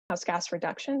gas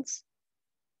reductions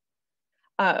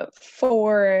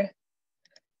for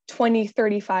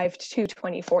 2035 to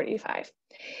 2045.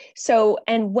 So,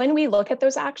 and when we look at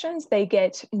those actions, they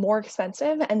get more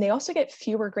expensive and they also get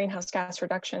fewer greenhouse gas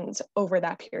reductions over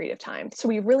that period of time. So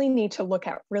we really need to look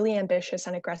at really ambitious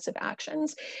and aggressive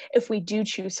actions if we do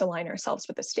choose to align ourselves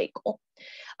with a state goal.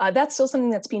 That's still something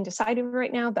that's being decided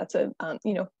right now. That's a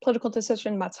political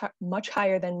decision much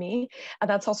higher than me. And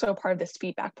that's also a part of this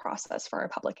feedback process for our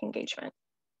public engagement.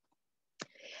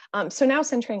 So now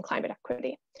centering climate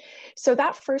equity. So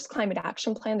that first climate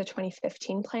action plan, the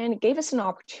 2015 plan, gave us an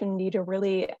opportunity to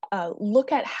really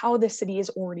look at how the city is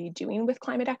already doing with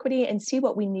climate equity and see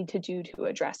what we need to do to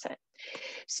address it.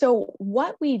 So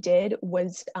what we did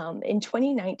was in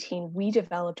 2019, we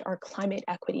developed our climate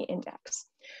equity index.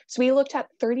 So we looked at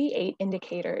 38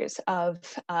 indicators of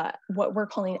what we're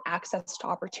calling access to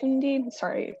opportunity.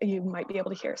 Sorry, you might be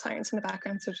able to hear sirens in the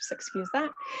background, so just excuse that,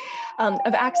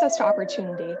 of access to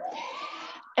opportunity.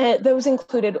 Those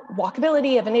included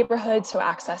walkability of a neighborhood, so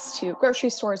access to grocery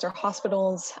stores or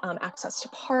hospitals, access to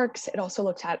parks. It also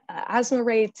looked at asthma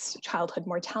rates, childhood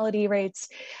mortality rates,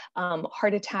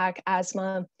 heart attack,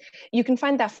 asthma. You can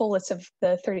find that full list of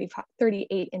the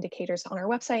 38 indicators on our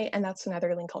website, and that's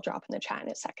another link I'll drop in the chat in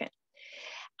a second.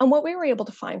 And what we were able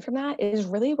to find from that is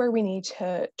really where we need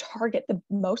to target the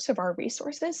most of our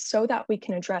resources so that we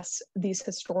can address these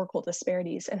historical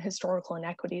disparities and historical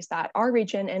inequities that our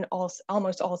region and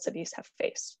almost all cities have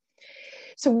faced.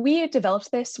 So we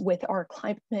developed this with our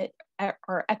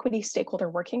equity stakeholder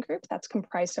working group that's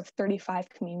comprised of 35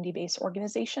 community-based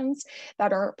organizations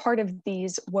that are part of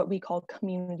these, what we call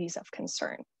communities of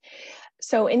concern.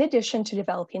 So in addition to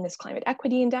developing this climate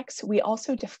equity index, we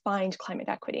also defined climate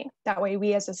equity. That way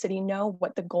we as a city know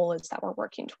what the goal is that we're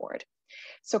working toward.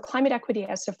 So climate equity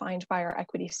as defined by our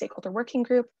equity stakeholder working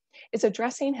group is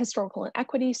addressing historical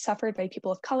inequities suffered by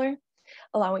people of color,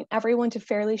 allowing everyone to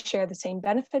fairly share the same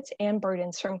benefits and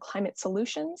burdens from climate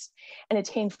solutions and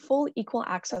attain full equal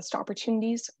access to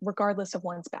opportunities regardless of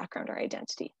one's background or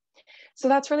identity. So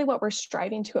that's really what we're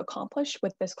striving to accomplish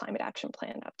with this climate action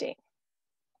plan update.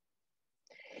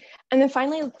 And then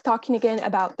finally, talking again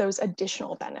about those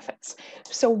additional benefits.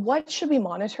 So what should we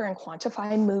monitor and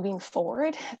quantify moving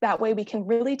forward? That way we can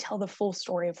really tell the full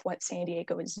story of what San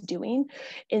Diego is doing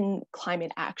in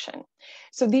climate action.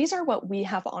 So these are what we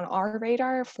have on our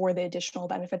radar for the additional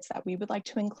benefits that we would like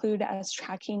to include as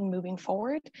tracking moving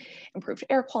forward: improved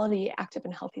air quality, active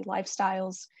and healthy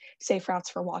lifestyles, safe routes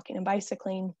for walking and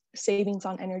bicycling, savings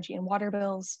on energy and water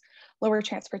bills, lower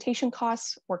transportation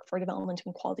costs, work for development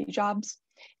and quality jobs,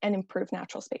 and improve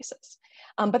natural spaces.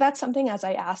 But that's something, as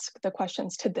I ask the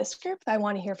questions to this group, that I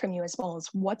want to hear from you as well, as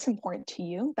what's important to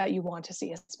you that you want to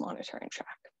see us monitor and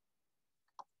track.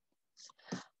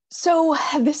 So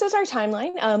this is our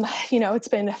timeline. It's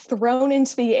been thrown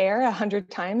into the air 100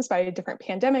 times by different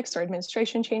pandemics or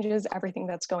administration changes, everything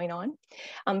that's going on.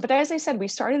 But as I said, we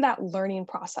started that learning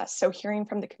process. So hearing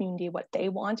from the community what they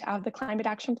want out of the climate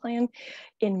action plan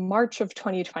in March of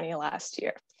 2020 last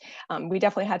year. We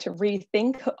definitely had to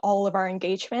rethink all of our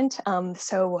engagement. And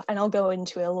I'll go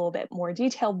into a little bit more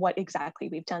detail what exactly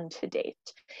we've done to date.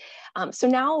 So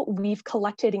now we've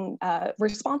collected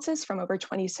responses from over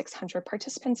 2,600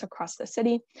 participants across the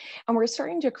city, and we're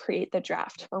starting to create the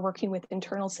draft. We're working with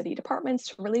internal city departments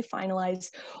to really finalize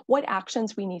what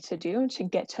actions we need to do to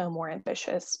get to a more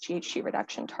ambitious GHG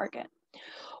reduction target.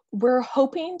 We're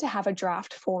hoping to have a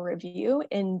draft for review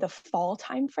in the fall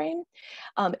timeframe,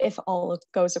 if all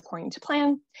goes according to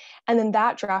plan. And then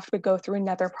that draft would go through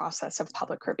another process of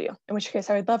public review, in which case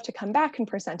I would love to come back and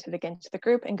present it again to the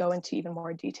group and go into even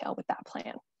more detail with that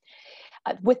plan.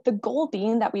 With the goal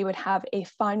being that we would have a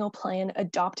final plan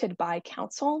adopted by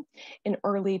council in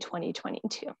early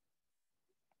 2022.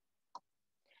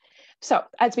 So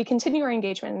as we continue our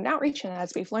engagement and outreach, and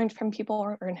as we've learned from people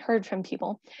or heard from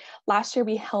people, last year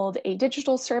we held a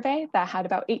digital survey that had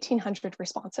about 1,800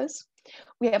 responses.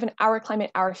 We have an Our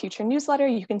Climate, Our Future newsletter.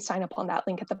 You can sign up on that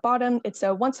link at the bottom. It's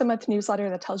a once-a-month newsletter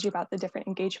that tells you about the different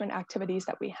engagement activities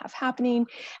that we have happening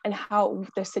and how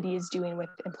the city is doing with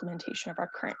the implementation of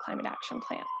our current climate action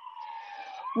plan.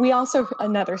 We also,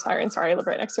 another siren, sorry, I live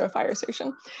right next to a fire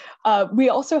station. We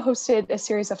also hosted a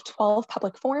series of 12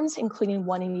 public forums, including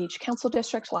one in each council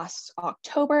district last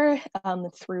October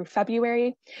through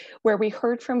February, where we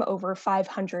heard from over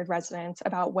 500 residents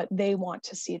about what they want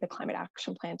to see the climate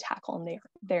action plan tackle in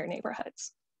their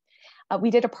neighborhoods.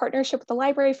 We did a partnership with the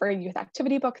library for a youth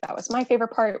activity book. That was my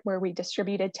favorite part, where we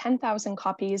distributed 10,000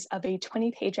 copies of a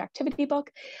 20-page activity book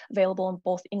available in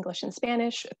both English and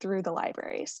Spanish through the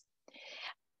libraries.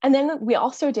 And then we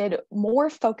also did more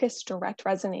focused direct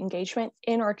resident engagement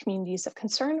in our communities of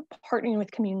concern, partnering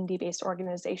with community-based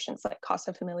organizations like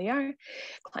Casa Familiar,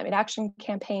 Climate Action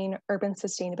Campaign, Urban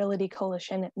Sustainability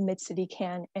Coalition, Mid-City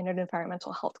Can, and an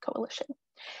Environmental Health Coalition.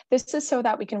 This is so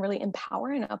that we can really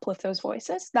empower and uplift those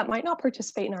voices that might not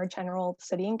participate in our general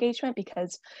city engagement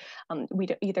because we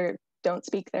either don't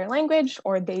speak their language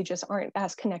or they just aren't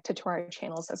as connected to our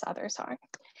channels as others are.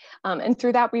 And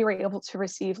through that, we were able to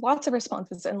receive lots of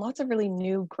responses and lots of really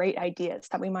new, great ideas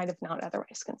that we might have not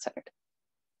otherwise considered.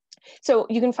 So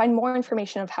you can find more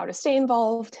information of how to stay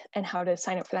involved and how to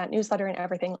sign up for that newsletter and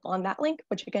everything on that link,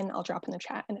 which again, I'll drop in the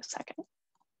chat in a second.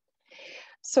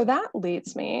 So that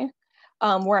leads me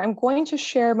where I'm going to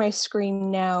share my screen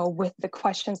now with the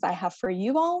questions that I have for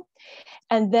you all.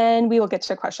 And then we will get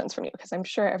to questions from you because I'm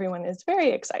sure everyone is very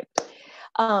excited.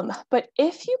 But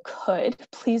if you could,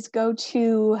 please go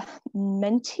to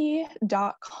menti.com.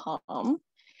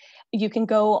 You can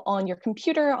go on your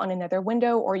computer on another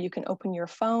window, or you can open your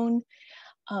phone.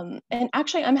 And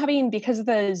actually, I'm having, because of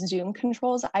the Zoom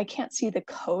controls, I can't see the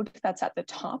code that's at the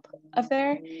top of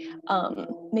there.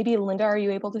 Maybe Linda, are you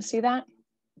able to see that?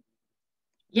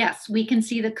 Yes, we can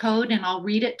see the code and I'll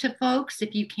read it to folks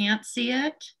if you can't see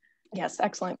it. Yes,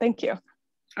 excellent, thank you.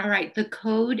 All right, the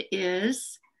code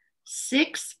is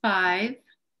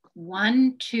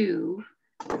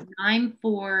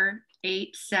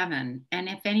 65129487. And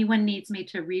if anyone needs me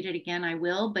to read it again, I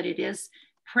will, but it is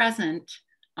present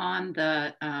on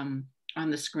the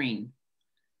screen.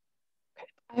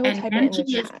 I will type it in the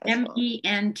chat as well.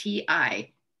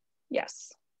 MENTI.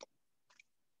 Yes.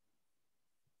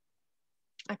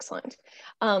 Excellent.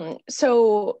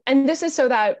 So, and this is so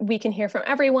that we can hear from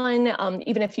everyone,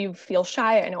 even if you feel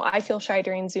shy. I know I feel shy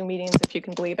during Zoom meetings, if you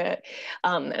can believe it.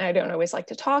 And I don't always like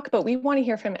to talk, but we want to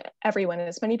hear from everyone,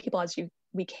 as many people as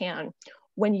we can.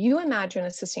 When you imagine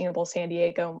a sustainable San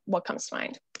Diego, what comes to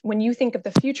mind? When you think of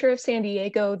the future of San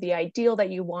Diego, the ideal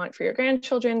that you want for your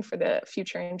grandchildren, for the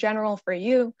future in general, for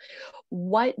you,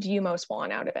 what do you most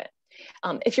want out of it?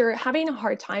 If you're having a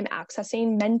hard time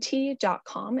accessing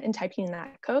menti.com and typing in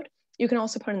that code, you can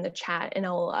also put in the chat and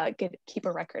I'll keep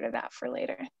a record of that for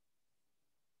later.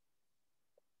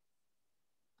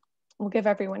 We'll give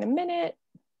everyone a minute.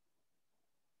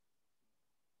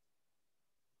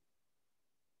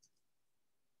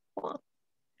 Well,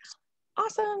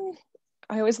 awesome.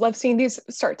 I always love seeing these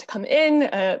start to come in.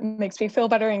 Makes me feel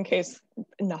better in case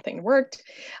nothing worked.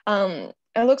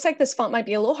 It looks like this font might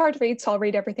be a little hard to read, so I'll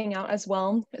read everything out as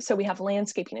well. So we have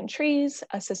landscaping and trees,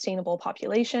 a sustainable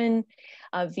population,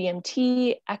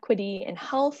 VMT, equity and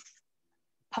health,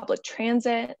 public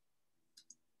transit,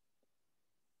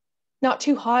 not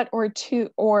too hot or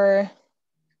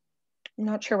I'm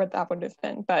not sure what that would have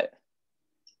been, but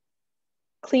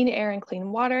clean air and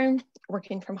clean water,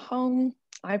 working from home.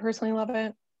 I personally love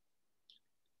it.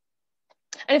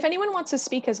 And if anyone wants to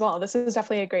speak as well, this is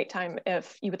definitely a great time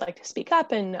if you would like to speak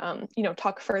up and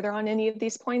talk further on any of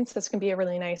these points. This can be a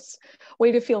really nice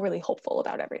way to feel really hopeful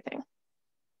about everything.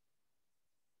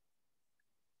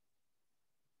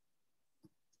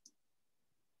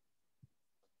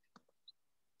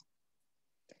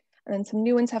 And then some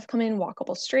new ones have come in: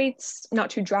 walkable streets, not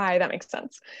too dry, that makes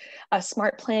sense.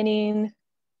 Smart planning,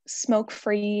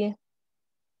 smoke-free,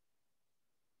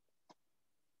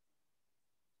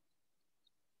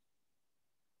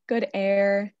 good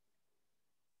air,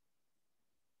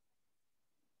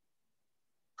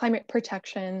 climate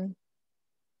protection,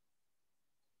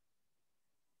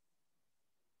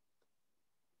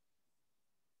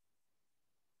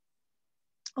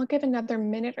 I'll give another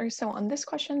minute or so on this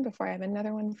question before I have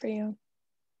another one for you.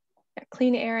 Yeah,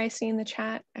 clean air, I see in the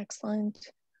chat,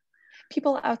 excellent.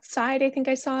 People outside, I think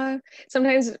I saw.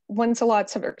 Sometimes once a lot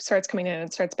starts coming in,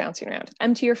 it starts bouncing around.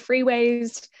 Empty your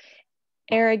freeways,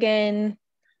 air again.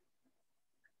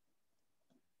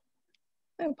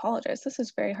 I apologize, this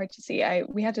is very hard to see.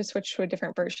 We had to switch to a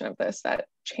different version of this that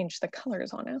changed the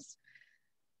colors on us.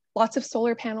 Lots of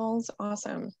solar panels,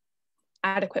 awesome.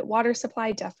 Adequate water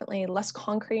supply, definitely. Less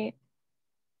concrete.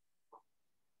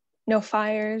 No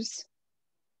fires.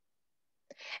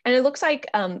 And it looks like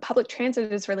public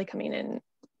transit is really coming in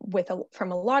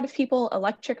from a lot of people.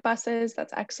 Electric buses,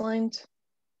 that's excellent.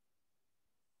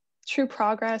 True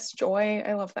progress, joy,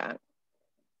 I love that.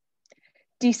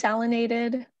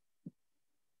 Desalinated.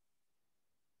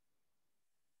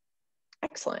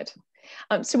 Excellent.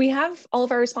 So we have all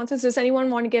of our responses. Does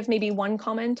anyone want to give maybe one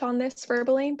comment on this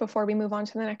verbally before we move on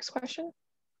to the next question?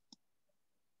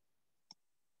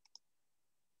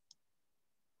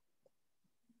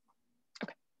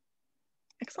 Okay,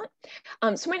 excellent.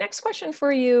 So my next question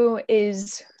for you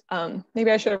is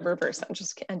Maybe I should have reversed that and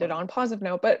just ended on a positive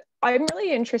note, but I'm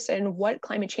really interested in what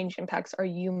climate change impacts are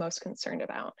you most concerned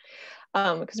about?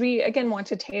 Because we, again, want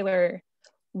to tailor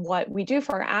what we do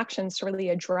for our actions to really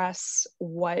address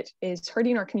what is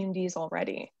hurting our communities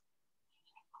already,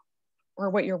 or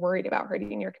what you're worried about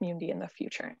hurting your community in the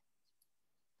future.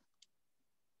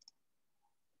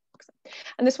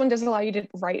 And this one does allow you to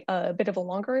write a bit of a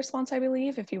longer response, I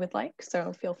believe, if you would like,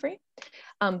 so feel free.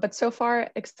 But so far,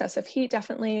 excessive heat,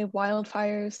 definitely,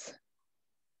 wildfires,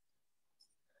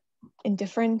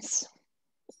 indifference,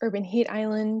 urban heat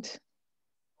island,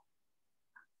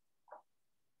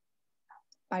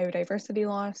 biodiversity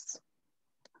loss,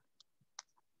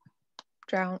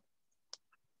 drought,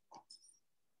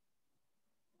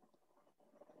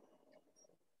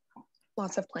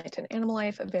 loss of plant and animal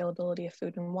life, availability of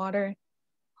food and water,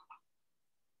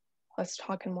 less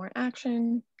talk and more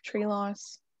action, tree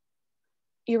loss,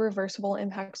 irreversible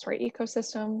impacts to our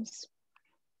ecosystems,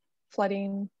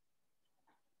 flooding,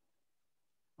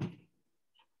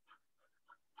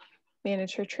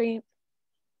 manage retreat,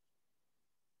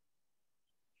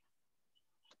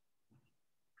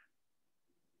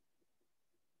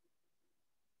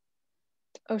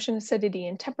 ocean acidity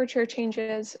and temperature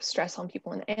changes, stress on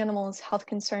people and animals, health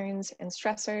concerns and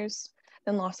stressors,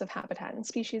 then loss of habitat and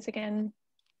species again,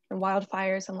 and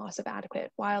wildfires and loss of adequate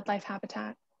wildlife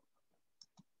habitat.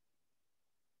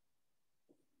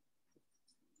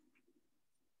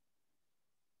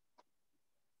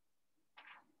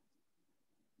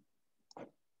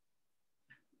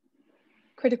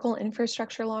 Critical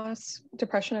infrastructure loss,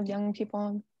 depression of young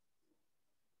people.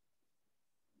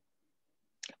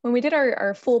 When we did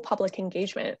our full public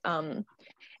engagement, and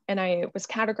I was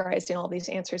categorizing all these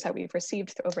answers that we've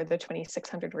received over the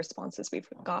 2,600 responses we've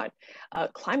got,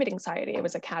 climate anxiety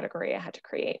was a category I had to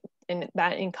create. And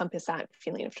that encompassed that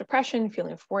feeling of depression,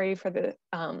 feeling of worry for the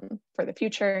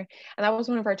future. And that was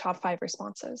one of our top 5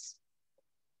 responses.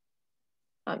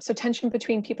 So tension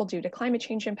between people due to climate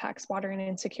change impacts, water and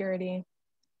insecurity,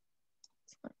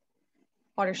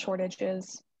 water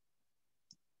shortages.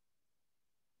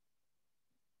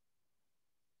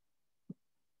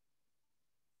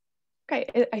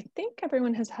 Okay, I think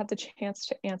everyone has had the chance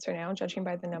to answer now, judging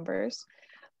by the numbers.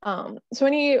 So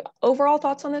any overall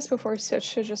thoughts on this before we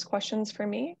switch to just questions for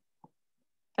me?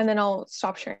 And then I'll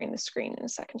stop sharing the screen in a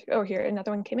second. Oh, here,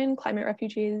 another one came in, climate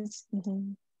refugees.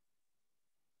 And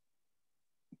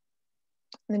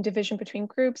then division between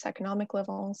groups, economic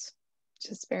levels,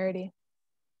 disparity.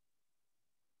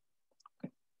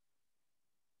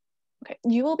 Okay,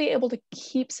 you will be able to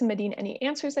keep submitting any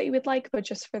answers that you would like, but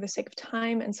just for the sake of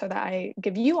time and so that I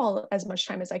give you all as much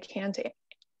time as I can to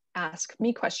ask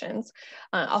me questions,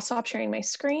 I'll stop sharing my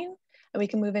screen and we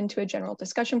can move into a general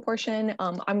discussion portion.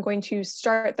 I'm going to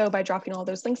start though by dropping all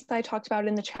those links that I talked about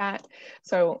in the chat.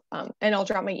 So, and I'll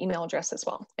drop my email address as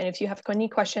well. And if you have any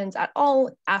questions at all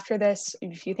after this,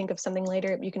 if you think of something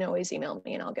later, you can always email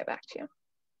me and I'll get back to you.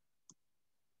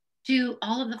 To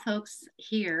all of the folks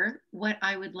here, what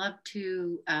I would love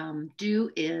to do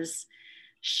is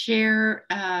share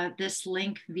this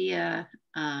link via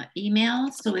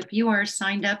email. So if you are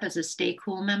signed up as a Stay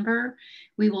Cool member,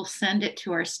 we will send it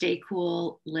to our Stay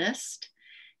Cool list.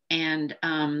 And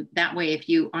that way, if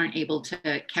you aren't able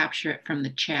to capture it from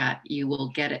the chat, you will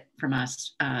get it from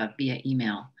us via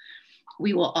email.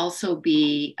 We will also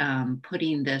be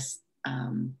putting this,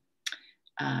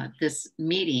 this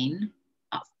meeting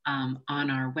on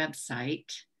our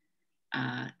website.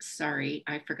 Sorry,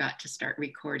 I forgot to start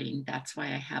recording. That's why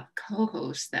I have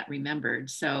co-hosts that remembered.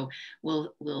 So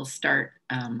we'll start,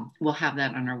 we'll have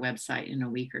that on our website in a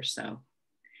week or so.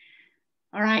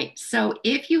 All right, so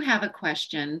if you have a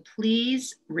question,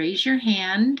 please raise your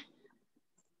hand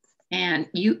and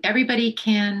everybody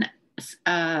can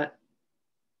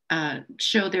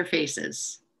show their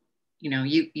faces. You know,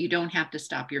 you don't have to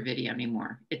stop your video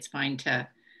anymore. It's fine to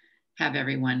have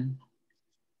everyone,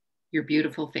 your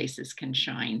beautiful faces can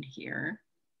shine here.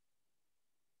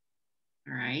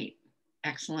 All right,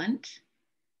 excellent.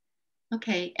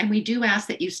 Okay, and we do ask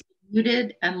that you stay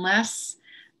muted unless,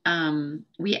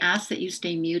 we ask that you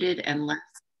stay muted unless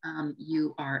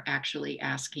you are actually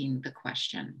asking the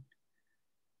question.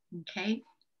 Okay,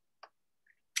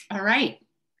 all right.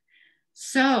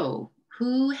 So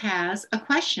who has a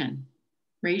question?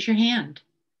 Raise your hand.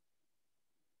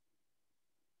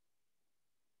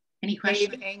 Any questions?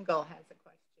 Dave Engel has a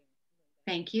question.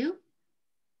 Thank you.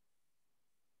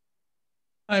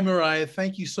 Hi, Moriah.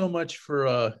 Thank you so much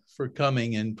for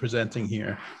coming and presenting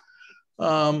here.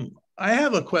 I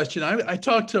have a question. I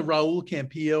talked to Raul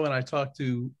Campillo and I talked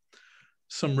to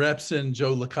some reps in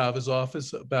Joe LaCava's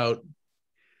office about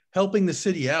helping the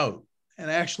city out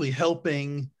and actually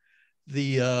helping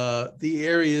the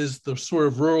areas, the sort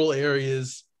of rural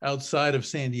areas outside of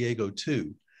San Diego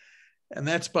too. And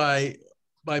that's by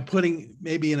putting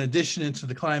maybe an addition into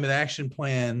the climate action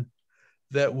plan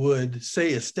that would,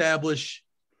 say, establish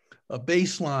a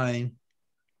baseline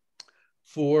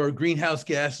for greenhouse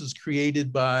gases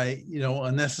created by,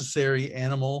 unnecessary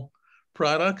animal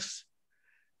products.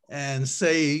 And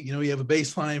say, you have a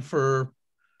baseline for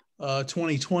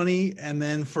 2020, and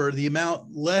then for the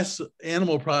amount less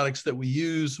animal products that we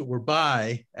use or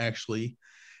buy, actually,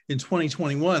 in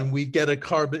 2021, we get a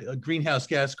greenhouse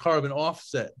gas carbon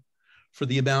offset for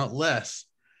the amount less.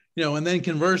 And then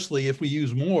conversely, if we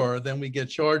use more, then we get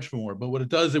charged for more. But what it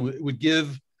does, it would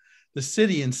give the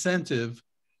city incentive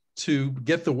to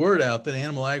get the word out that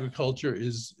animal agriculture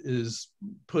is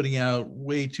putting out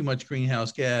way too much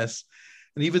greenhouse gas.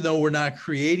 And even though we're not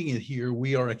creating it here,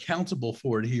 we are accountable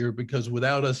for it here, because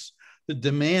without us, the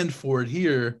demand for it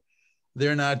here,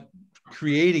 they're not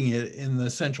creating it in the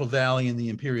Central Valley and the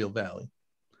Imperial Valley.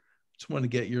 Just want to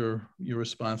get your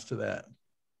response to that.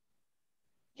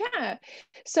 Yeah,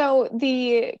 so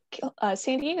the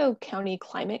San Diego County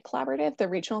Climate Collaborative, the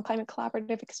Regional Climate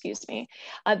Collaborative, excuse me,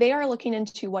 they are looking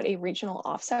into what a regional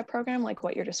offset program like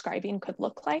what you're describing could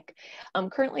look like.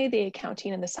 Currently, the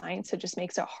accounting and the science, it just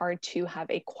makes it hard to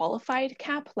have a qualified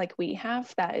cap like we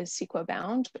have that is CEQA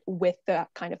bound with the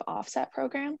kind of offset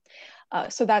program.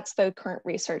 So that's the current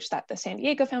research that the San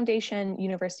Diego Foundation,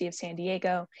 University of San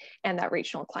Diego, and that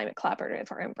Regional Climate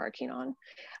Collaborative are embarking on.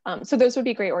 So those would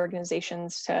be great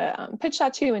organizations to pitch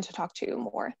that to and to talk to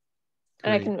more. Great.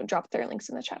 And I can drop their links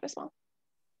in the chat as well.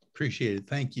 Appreciate it.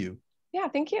 Thank you. Yeah,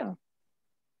 thank you.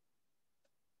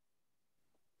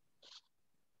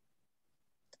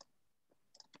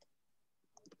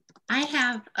 I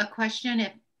have a question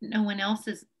if no one else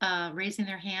is raising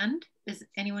their hand. Is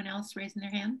anyone else raising their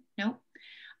hand? No.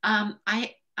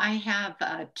 I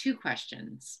have two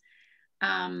questions.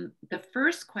 The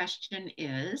first question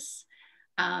is,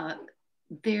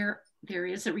 there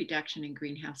is a reduction in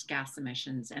greenhouse gas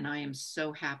emissions, and I am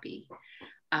so happy.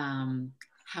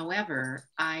 However,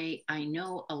 I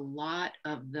know a lot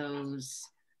of those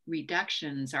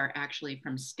reductions are actually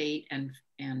from state and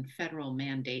federal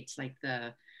mandates, like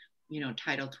the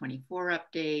Title 24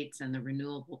 updates and the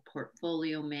renewable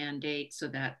portfolio mandate, so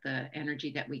that the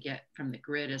energy that we get from the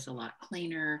grid is a lot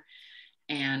cleaner.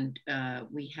 And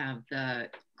we have the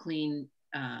clean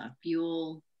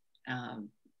fuel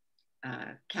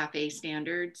CAFE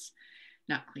standards,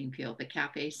 not clean fuel, the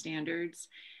CAFE standards.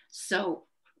 So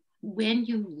when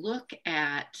you look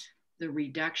at the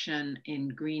reduction in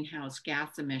greenhouse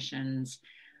gas emissions,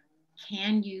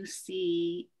 can you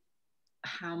see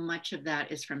how much of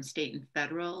that is from state and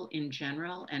federal in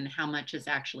general, and how much is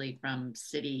actually from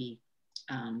city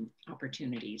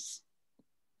opportunities?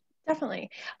 Definitely.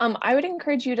 I would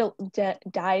encourage you to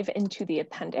dive into the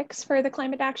appendix for the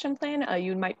climate action plan.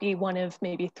 You might be one of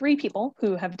maybe 3 people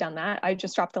who have done that. I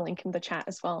just dropped the link in the chat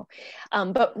as well.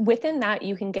 But within that,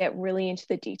 you can get really into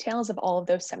the details of all of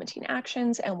those 17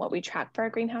 actions and what we track for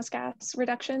our greenhouse gas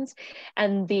reductions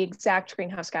and the exact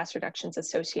greenhouse gas reductions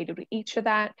associated with each of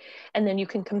that. And then you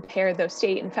can compare those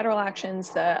state and federal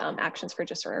actions, the actions for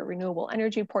just our renewable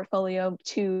energy portfolio,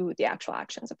 to the actual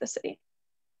actions of the city.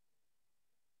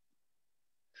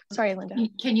 Sorry, Linda.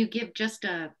 Can you give just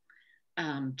a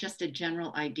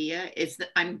general idea? Is that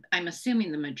I'm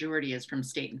assuming the majority is from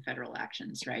state and federal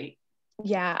actions, right?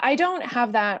 Yeah, I don't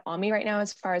have that on me right now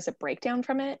as far as a breakdown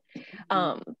from it.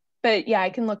 But yeah, I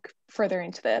can look further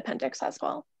into the appendix as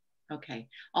well. Okay,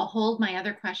 I'll hold my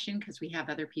other question because we have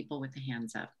other people with the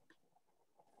hands up.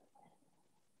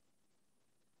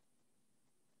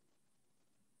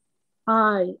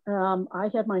 Hi, I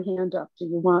had my hand up. Do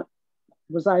you want?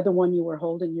 Was I the one you were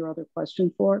holding your other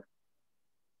question for?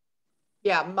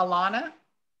 Yeah, Milana?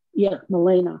 Yeah,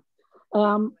 Milena.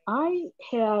 I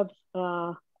have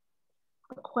a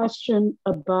question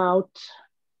about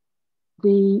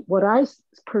what I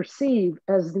perceive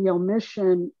as the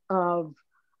omission of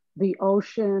the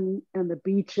ocean and the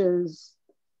beaches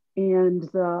and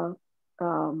the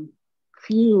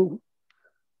few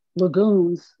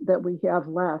lagoons that we have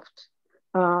left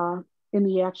in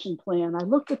the action plan. I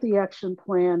looked at the action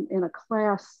plan in a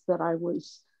class that I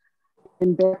was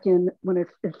in back in when it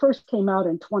first came out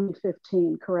in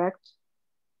 2015, correct?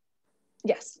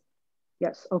 Yes.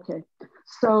 Yes, okay.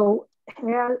 So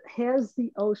has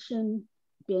the ocean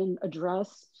been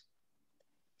addressed?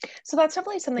 So that's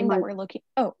definitely something that we're looking,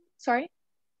 oh, sorry.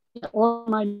 Or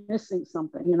am I missing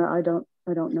something? I don't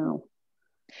know.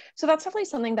 So that's definitely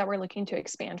something that we're looking to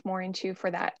expand more into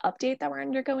for that update that we're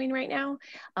undergoing right now.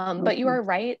 But you are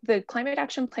right, the Climate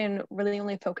Action Plan really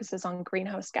only focuses on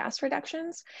greenhouse gas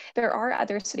reductions. There are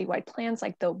other citywide plans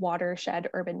like the Watershed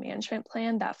Urban Management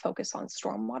Plan that focus on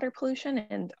stormwater pollution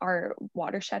and our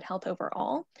watershed health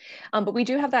overall. But we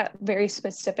do have that very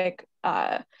specific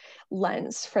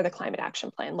lens for the Climate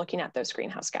Action Plan, looking at those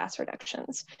greenhouse gas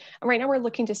reductions. And right now we're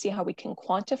looking to see how we can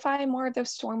quantify more of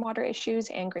those stormwater issues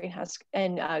and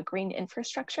green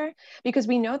infrastructure, because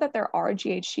we know that there are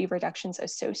GHG reductions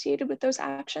associated with those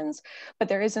actions, but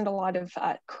there isn't a lot of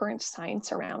current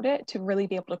science around it to really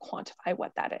be able to quantify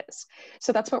what that is.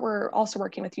 So that's what we're also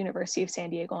working with University of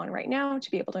San Diego on right now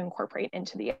to be able to incorporate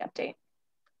into the update.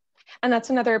 And that's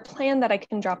another plan that I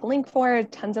can drop a link for,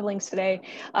 tons of links today,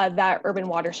 that Urban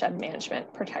Watershed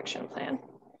Management Protection Plan.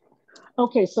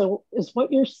 Okay, so is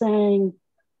what you're saying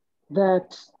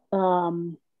that,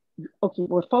 okay,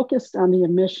 we're focused on the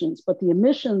emissions, but the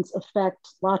emissions affect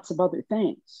lots of other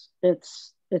things.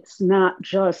 It's not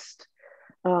just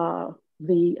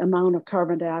the amount of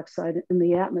carbon dioxide in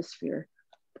the atmosphere,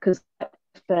 because that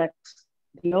affects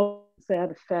the oceans,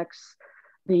 that affects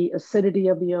the acidity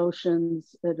of the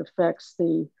oceans, it affects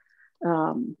the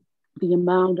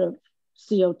amount of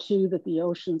CO2 that the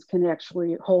oceans can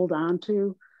actually hold on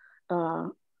to. I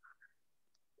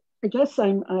guess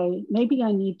maybe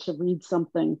I need to read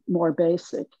something more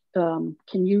basic. Can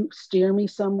you steer me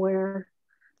somewhere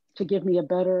to give me a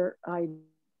better idea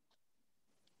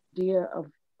of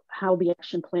how the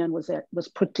action plan was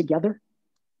put together?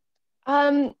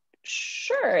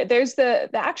 Sure. There's the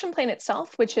action plan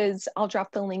itself, which is, I'll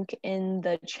drop the link in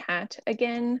the chat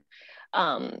again.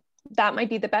 That might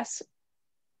be the best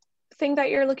thing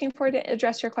that you're looking for to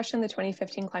address your question, the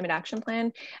 2015 Climate Action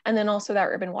Plan, and then also that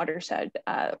Urban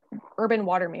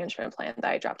Water Management Plan that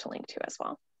I dropped a link to as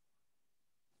well.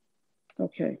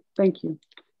 Okay, thank you.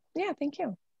 Yeah, thank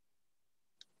you.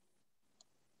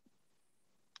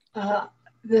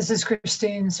 This is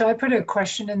Christine. So I put a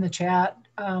question in the chat.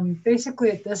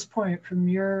 Basically, at this point, from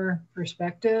your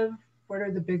perspective, what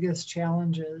are the biggest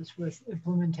challenges with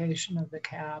implementation of the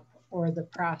CAP or the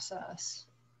process?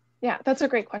 Yeah, that's a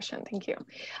great question. Thank you.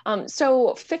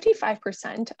 So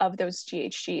 55% of those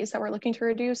GHGs that we're looking to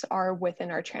reduce are within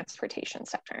our transportation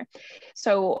sector.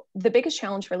 So the biggest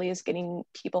challenge really is getting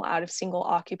people out of single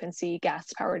occupancy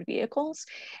gas-powered vehicles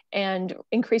and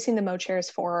increasing the mode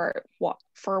shares for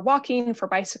walking, for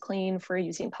bicycling, for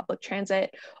using public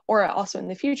transit, or also in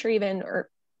the future even, or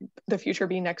the future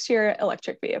being next year,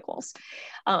 electric vehicles.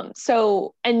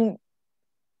 And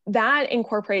that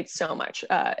incorporates so much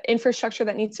infrastructure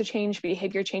that needs to change,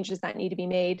 behavior changes that need to be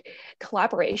made,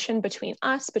 collaboration between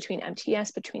us, between MTS,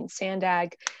 between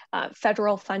SANDAG,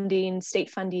 federal funding,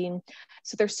 state funding.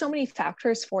 So there's so many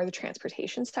factors for the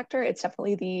transportation sector. It's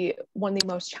definitely one of the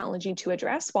most challenging to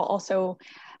address, while also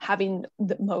having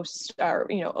the most,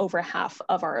 over half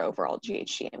of our overall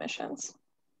GHG emissions.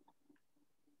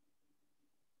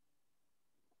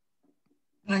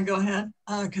 Can I go ahead?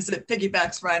 Because it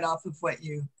piggybacks right off of what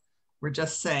you were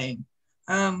just saying.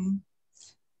 When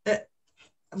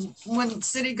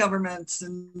city governments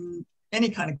and any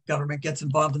kind of government gets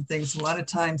involved in things, a lot of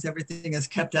times everything is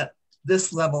kept at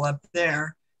this level up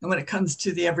there. And when it comes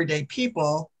to the everyday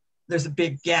people, there's a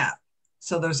big gap.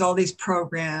 So there's all these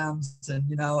programs and,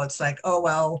 it's like, oh,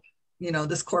 well,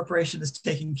 this corporation is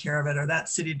taking care of it, or that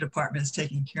city department is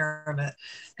taking care of it.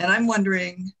 And I'm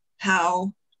wondering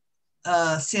how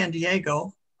San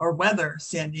Diego, or whether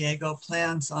San Diego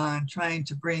plans on trying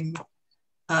to bring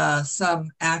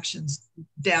some actions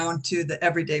down to the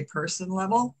everyday person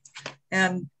level.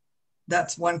 And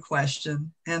that's one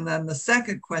question. And then the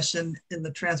second question, in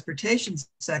the transportation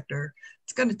sector,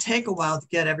 it's going to take a while to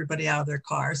get everybody out of their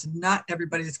cars, and not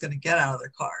everybody is going to get out of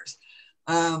their cars.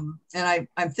 And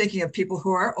I'm thinking of people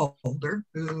who are older,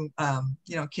 who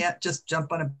can't just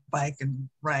jump on a bike and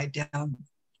ride down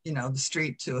the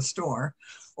street to a store,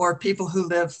 or people who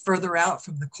live further out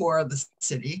from the core of the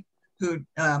city, who,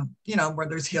 where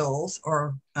there's hills,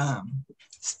 or,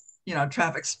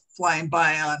 traffic's flying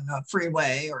by on a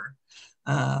freeway or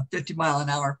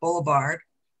 50-mile-an-hour boulevard,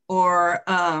 or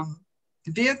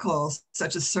vehicles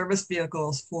such as service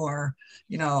vehicles for,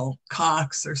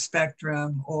 Cox or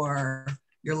Spectrum or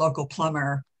your local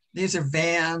plumber. These are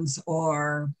vans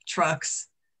or trucks.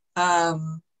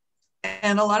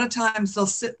 And a lot of times they'll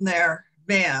sit in their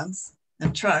vans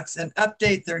and trucks and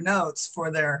update their notes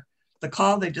for the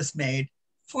call they just made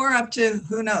for up to,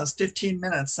 who knows, 15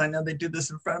 minutes. I know they do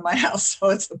this in front of my house, so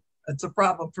it's a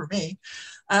problem for me.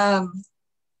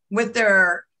 With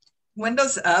their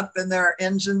windows up and their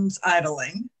engines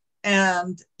idling,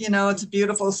 And, you know, it's a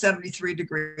beautiful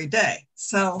 73-degree day.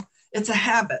 So it's a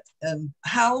habit. And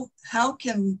how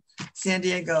can San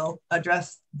Diego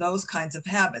address those kinds of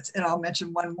habits? And I'll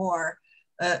mention one more.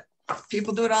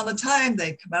 People do it all the time.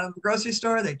 They come out of the grocery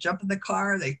store, they jump in the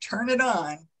car, they turn it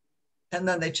on, and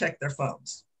then they check their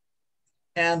phones.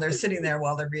 And they're sitting there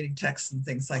while they're reading texts and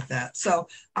things like that. So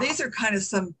these are kind of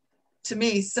some, to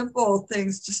me, simple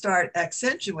things to start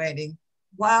accentuating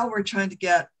while we're trying to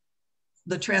get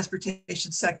the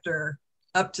transportation sector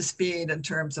up to speed in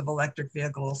terms of electric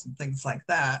vehicles and things like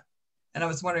that. And I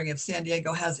was wondering if San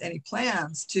Diego has any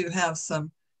plans to have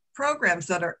some programs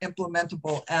that are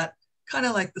implementable at kind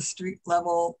of like the street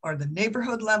level or the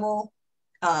neighborhood level,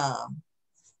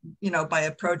 you know, by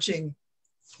approaching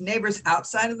neighbors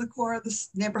outside of the core of the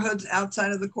neighborhoods,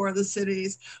 outside of the core of the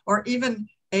cities, or even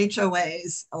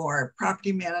HOAs or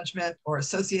property management or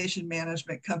association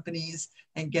management companies,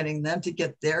 and getting them to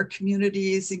get their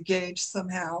communities engaged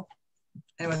somehow.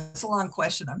 Anyway, it's a long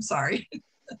question, I'm sorry.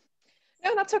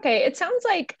 No, that's okay. It sounds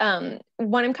like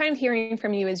what I'm kind of hearing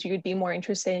from you is you'd be more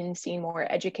interested in seeing more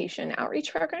education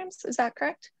outreach programs. Is that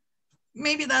correct?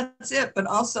 Maybe that's it, but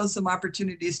also some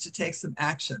opportunities to take some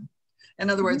action. In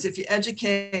other words, if you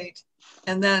educate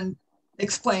and then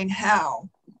explain how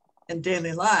in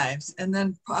daily lives, and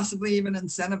then possibly even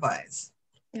incentivize.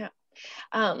 Yeah.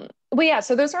 Well, yeah,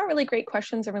 so those are really great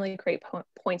questions and really great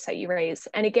points that you raise.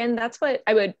 And again, that's what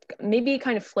I would maybe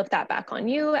kind of flip that back on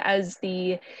you as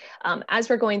as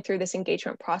we're going through this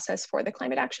engagement process for the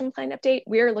Climate Action Plan update,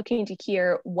 we're looking to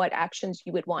hear what actions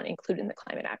you would want included in the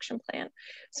Climate Action Plan.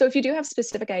 So if you do have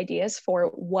specific ideas for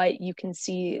what you can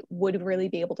see would really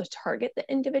be able to target the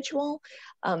individual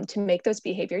to make those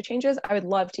behavior changes, I would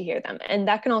love to hear them. And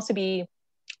that can also be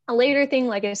a later thing.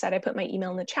 Like I said, I put my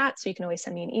email in the chat, so you can always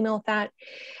send me an email with that.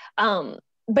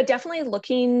 But definitely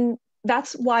looking,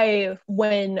 that's why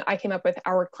when I came up with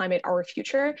Our Climate, Our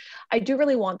Future, I do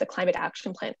really want the Climate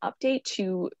Action Plan update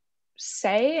to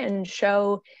say and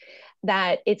show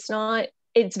that it's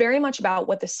very much about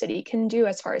what the city can do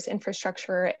as far as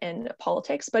infrastructure and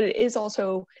politics, but it is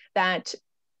also that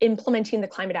implementing the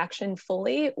climate action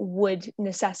fully would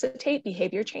necessitate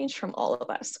behavior change from all of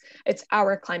us. It's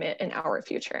our climate and our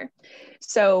future.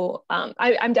 So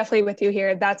I'm definitely with you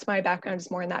here. That's my background,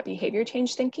 is more in that behavior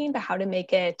change thinking, but how to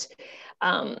make it,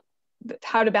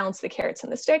 how to balance the carrots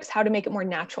and the sticks, how to make it more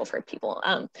natural for people.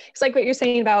 It's like what you're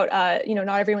saying about, you know,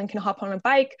 not everyone can hop on a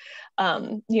bike,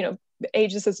 you know,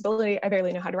 age, disability, I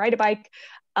barely know how to ride a bike.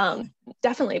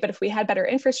 Definitely, but if we had better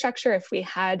infrastructure, if we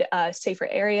had safer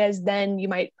areas, then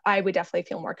I would definitely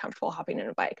feel more comfortable hopping on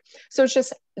a bike. So it's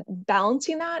just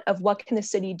balancing that of what can the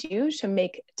city do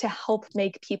to help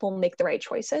make people make the right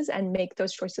choices and make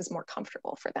those choices more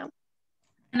comfortable for them.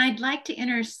 And I'd like to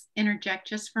interject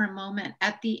just for a moment.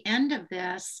 At the end of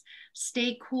this,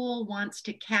 Stay Cool wants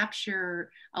to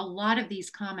capture a lot of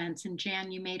these comments, and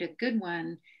Jan, you made a good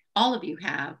one. All of you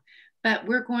have. But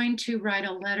we're going to write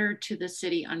a letter to the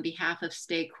city on behalf of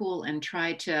Stay Cool and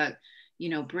try to, you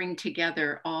know, bring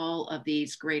together all of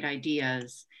these great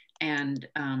ideas and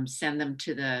send them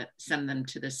to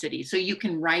the city. So you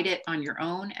can write it on your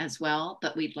own as well,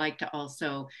 but we'd like to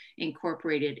also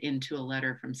incorporate it into a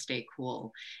letter from Stay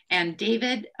Cool. And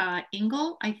David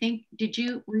Engel, I think, did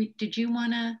you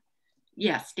want to?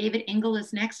 Yes, David Engel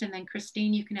is next, and then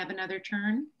Christine, you can have another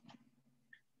turn.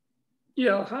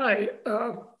 Yeah, hi.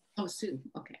 Oh, Sue,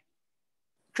 okay.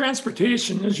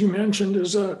 Transportation, as you mentioned,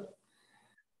 is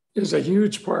a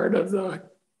huge part of the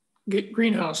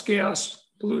greenhouse gas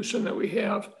pollution that we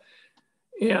have.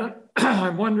 And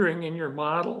I'm wondering, in your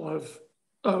model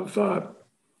of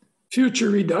future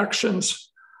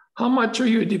reductions, how much are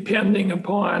you depending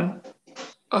upon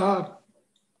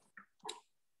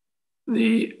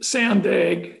the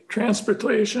SANDAG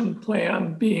transportation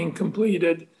plan being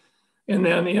completed and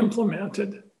then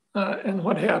implemented? And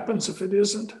what happens if it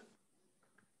isn't?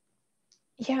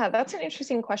 Yeah, that's an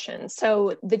interesting question.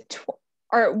 So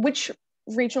which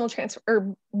regional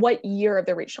what year of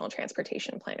the regional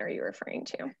transportation plan are you referring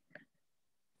to?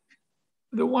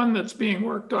 The one that's being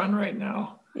worked on right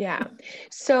now. Yeah,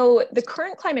 so the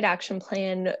current climate action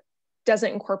plan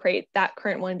doesn't incorporate that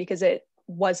current one because it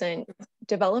wasn't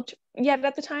developed yet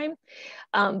at the time.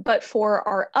 But for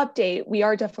our update, we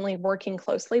are definitely working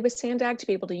closely with SANDAG to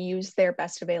be able to use their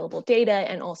best available data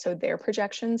and also their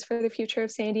projections for the future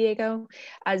of San Diego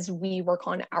as we work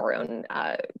on our own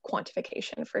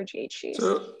quantification for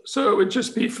GHGs. So it would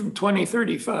just be from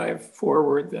 2035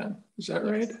 forward then, is that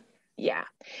right? Yeah,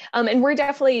 and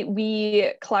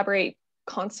we collaborate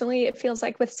constantly, it feels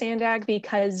like, with SANDAG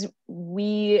because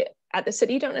we at the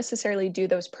city don't necessarily do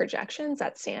those projections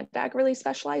that SANDAG really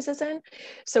specializes in.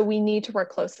 So we need to work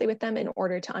closely with them in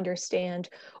order to understand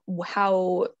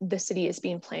how the city is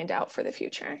being planned out for the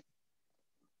future.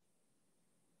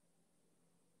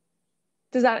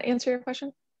 Does that answer your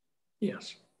question?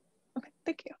 Yes. Okay,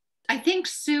 thank you. I think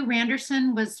Sue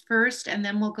Randerson was first, and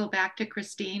then we'll go back to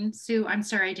Christine. Sue, I'm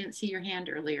sorry, I didn't see your hand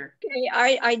earlier. Okay,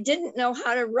 I didn't know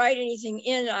how to write anything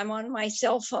in. I'm on my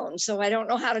cell phone, so I don't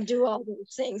know how to do all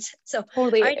those things. So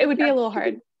totally, it would be a little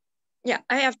hard. Yeah,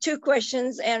 I have two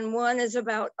questions, and one is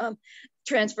about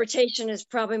transportation is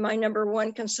probably my number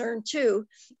one concern too.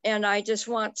 And I just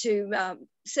want to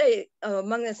say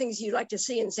among the things you'd like to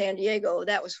see in San Diego,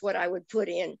 that was what I would put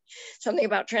in, something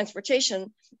about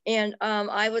transportation. And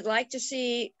I would like to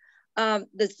see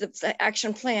the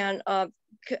action plan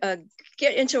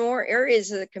get into more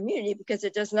areas of the community, because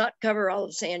it does not cover all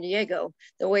of San Diego.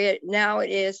 The way it now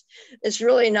it is, it's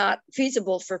really not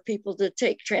feasible for people to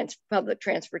take public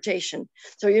transportation.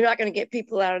 So you're not going to get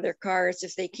people out of their cars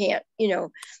if they can't, you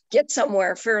know, get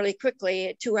somewhere fairly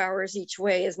quickly. 2 hours each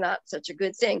way is not such a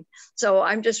good thing. So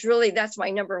I'm just really, that's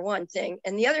my number one thing.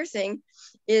 And the other thing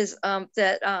is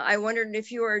that I wondered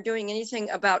if you are doing anything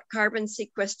about carbon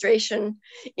sequestration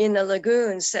in the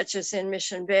lagoons, such as in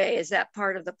Mission Bay. Is that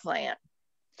part of the plan?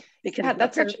 Because yeah,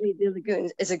 that's apparently the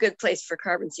lagoon is a good place for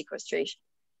carbon sequestration.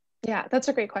 Yeah, that's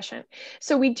a great question.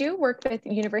 So we do work with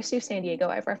the University of San Diego.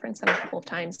 I've referenced them a couple of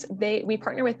times. We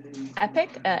partner with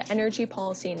EPIC, Energy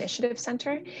Policy Initiative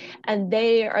Center, and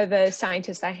they are the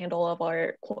scientists that handle all of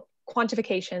our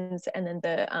quantifications and then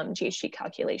the GHG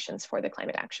calculations for the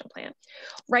climate action plan.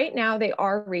 Right now, they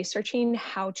are researching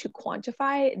how to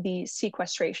quantify the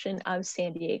sequestration of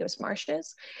San Diego's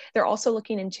marshes. They're also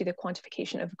looking into the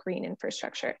quantification of green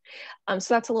infrastructure.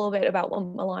 So that's a little bit about what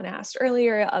Milana asked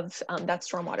earlier of that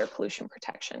stormwater pollution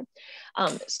protection.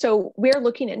 So we're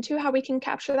looking into how we can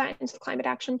capture that into the climate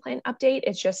action plan update.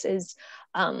 It just is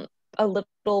a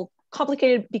little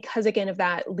complicated because, again, of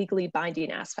that legally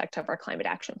binding aspect of our climate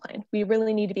action plan. We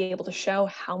really need to be able to show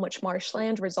how much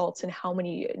marshland results in how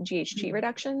many GHG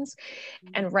reductions.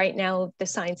 And right now, the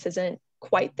science isn't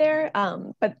quite there,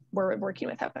 but we're working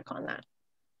with EPIC on that.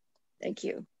 Thank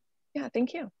you. Yeah,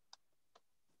 thank you.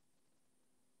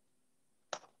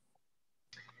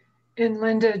 And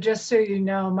Linda, just so you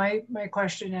know, my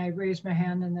question, I raised my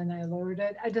hand and then I lowered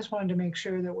it. I just wanted to make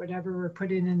sure that whatever we're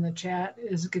putting in the chat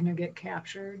is going to get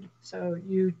captured. So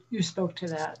you spoke to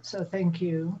that. So thank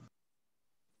you.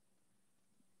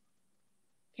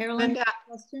 Carolyn, Linda,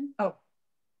 question? Oh.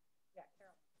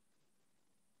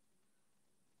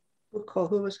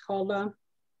 Who was called on?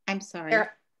 I'm sorry.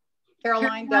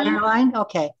 Caroline. Caroline?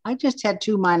 Okay. I just had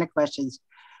two minor questions.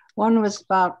 One was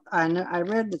about, I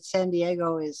read that San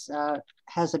Diego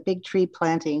has a big tree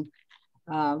planting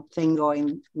thing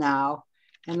going now.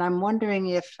 And I'm wondering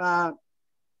if that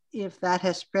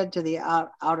has spread to the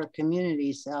outer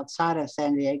communities outside of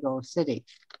San Diego City.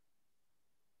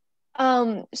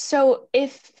 So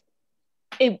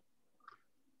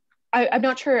I'm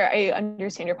not sure I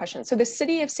understand your question. So the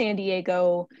city of San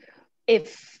Diego,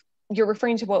 if you're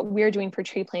referring to what we're doing for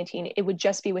tree planting, it would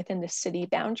just be within the city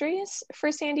boundaries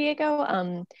for San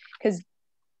Diego, because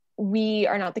we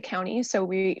are not the county. So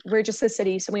we're just the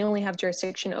city. So we only have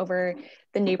jurisdiction over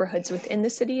the neighborhoods within the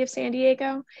city of San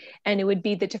Diego. And it would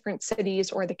be the different cities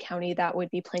or the county that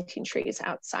would be planting trees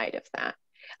outside of that.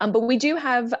 But we do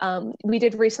have, we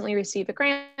did recently receive a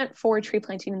grant for tree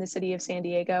planting in the city of San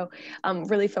Diego,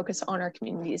 really focused on our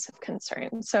communities of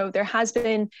concern. So there has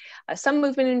been some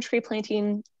movement in tree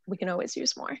planting. We can always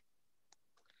use more.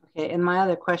 Okay, and my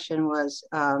other question was,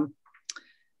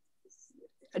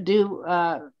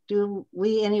 do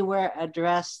we anywhere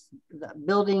address the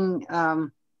building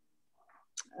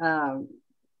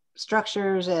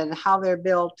structures and how they're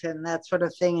built and that sort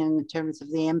of thing in terms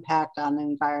of the impact on the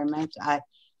environment? I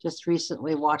just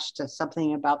recently watched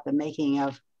something about the making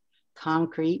of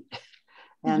concrete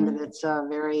and that it's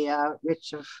very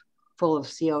rich full of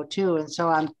CO2. And so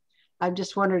I'm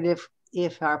just wondered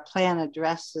if our plan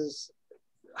addresses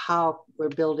how we're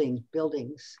building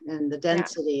buildings and the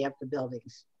density of the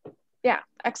buildings. Yeah,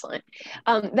 excellent.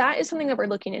 That is something that we're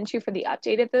looking into for the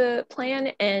update of the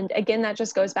plan. And again, that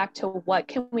just goes back to what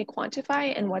can we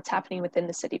quantify and what's happening within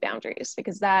the city boundaries,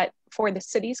 because that for the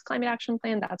city's climate action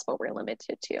plan, that's what we're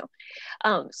limited to.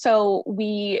 So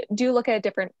we do look at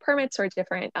different permits or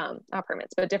different, not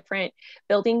permits, but different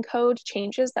building code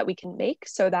changes that we can make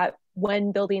so that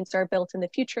when buildings are built in the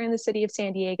future in the city of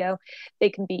San Diego,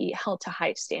 they can be held to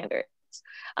high standard. updates.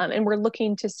 And we're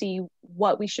looking to see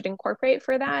what we should incorporate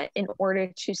for that in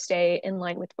order to stay in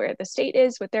line with where the state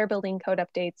is with their building code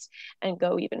updates and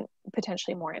go even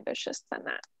potentially more ambitious than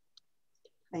that.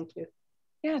 Thank you.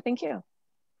 Yeah, thank you.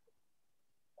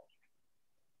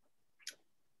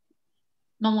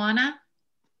 Milena?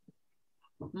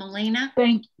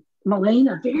 Thank you.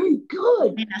 Milena, very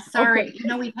good. Milena, sorry, Okay. you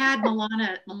know, we've had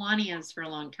Melania's for a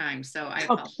long time, so I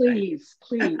apologize. Please,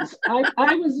 please.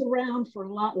 I was around for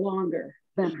a lot longer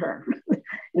than her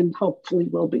and hopefully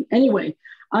will be. Anyway,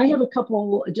 I have a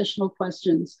couple additional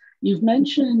questions. You've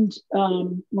mentioned,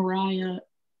 Moriah,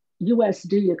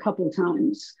 USD a couple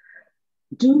times.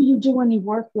 Do you do any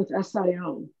work with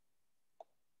SIO?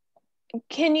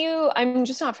 Can you, I'm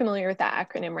just not familiar with that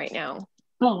acronym right now.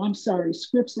 Oh, I'm sorry,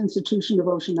 Scripps Institution of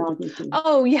Oceanography.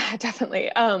 Oh yeah,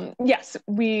 definitely. Yes,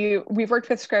 we've worked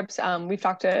with Scripps. We've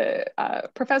talked to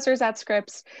professors at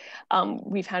Scripps.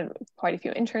 We've had quite a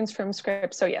few interns from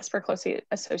Scripps. So yes, we're closely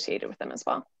associated with them as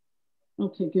well.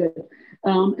 Okay, good.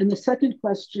 And the second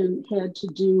question had to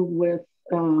do with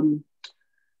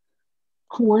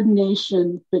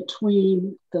coordination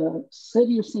between the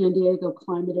City of San Diego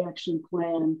Climate Action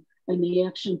Plan and the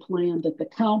action plan that the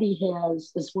county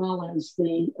has, as well as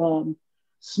the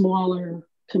smaller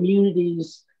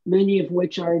communities, many of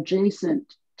which are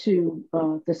adjacent to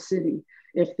the city,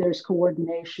 if there's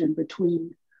coordination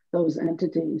between those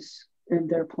entities and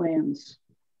their plans.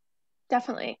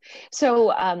 Definitely.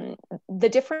 So the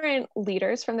different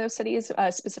leaders from those cities,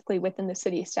 specifically within the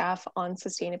city staff on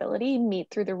sustainability, meet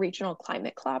through the Regional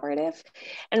Climate Collaborative,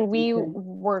 and we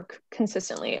work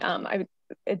consistently.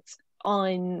 It's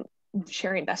on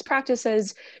sharing best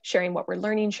practices, sharing what we're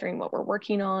learning, sharing what we're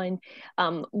working on,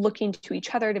 looking to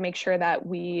each other to make sure that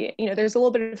we, you know, there's a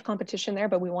little bit of competition there,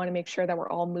 but we want to make sure that we're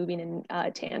all moving in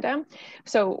tandem.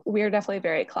 So we're definitely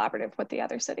very collaborative with the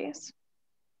other cities.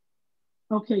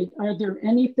 Okay, are there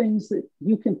any things that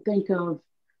you can think of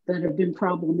that have been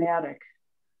problematic?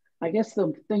 I guess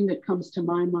the thing that comes to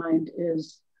my mind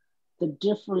is the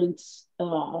difference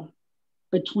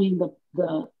between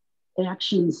the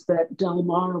actions that Del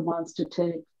Mar wants to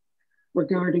take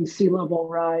regarding sea level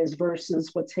rise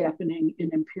versus what's happening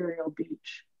in Imperial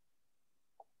Beach.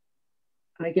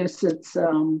 I guess it's,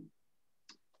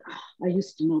 I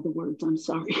used to know the words, I'm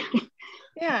sorry.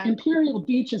 Yeah. Imperial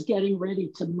Beach is getting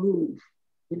ready to move,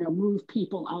 you know, move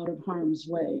people out of harm's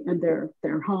way and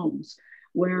their homes.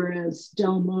 Whereas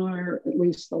Del Mar, at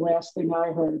least the last thing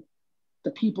I heard,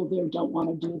 the people there don't want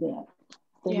to do that.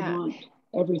 They want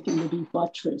everything to be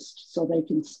buttressed so they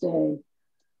can stay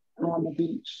on the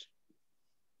beach.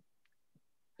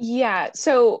 Yeah,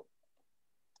 so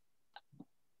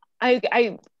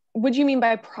I what do you mean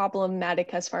by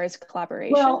problematic as far as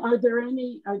collaboration? Well, are there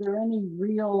any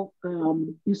real,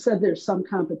 you said there's some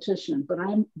competition, but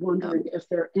I'm wondering if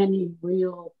there are any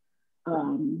real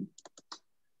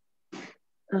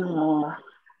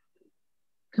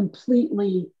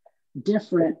completely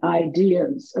different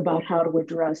ideas about how to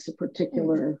address a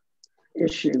particular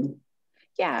issue.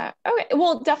 Yeah, okay,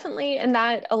 well, definitely. And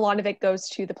that a lot of it goes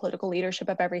to the political leadership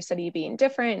of every city being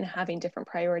different and having different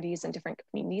priorities and different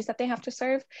communities that they have to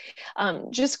serve.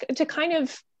 Just to kind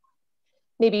of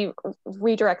maybe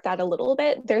redirect that a little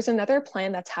bit, there's another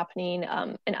plan that's happening,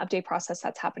 an update process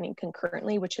that's happening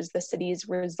concurrently, which is the city's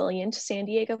Resilient San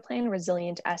Diego Plan,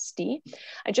 Resilient SD.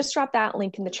 I just dropped that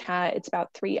link in the chat. It's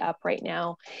about 3 up right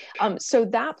now. So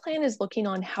that plan is looking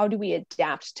on how do we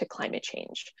adapt to climate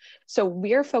change. So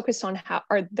we're focused on how,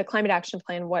 or the climate action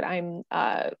plan, what I'm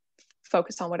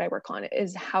focused on, what I work on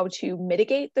is how to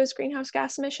mitigate those greenhouse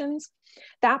gas emissions.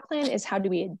 That plan is how do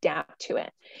we adapt to it.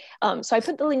 So I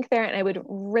put the link there, and I would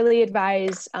really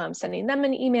advise sending them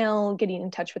an email, getting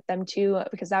in touch with them too,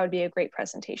 because that would be a great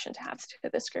presentation to have to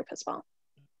this group as well.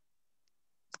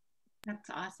 That's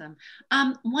awesome.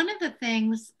 One of the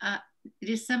things,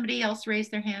 does somebody else raise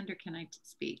their hand or can I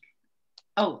speak?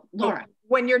 Oh, Laura.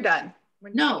 When you're done.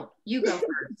 No, you go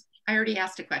first. I already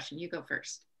asked a question. You go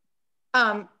first.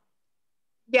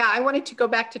 Yeah, I wanted to go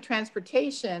back to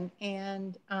transportation,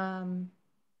 and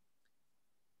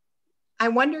I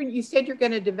wonder, you said you're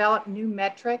going to develop new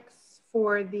metrics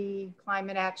for the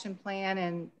climate action plan,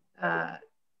 and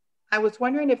I was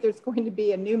wondering if there's going to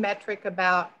be a new metric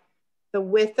about the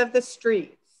width of the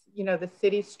streets, you know, the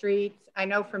city streets. I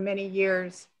know for many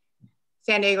years,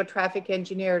 San Diego traffic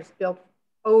engineers built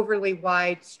overly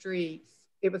wide streets.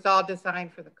 It was all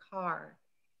designed for the car.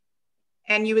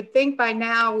 And you would think by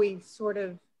now we've sort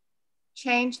of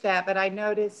changed that, but I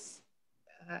notice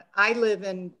I live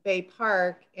in Bay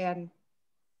Park and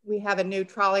we have a new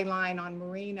trolley line on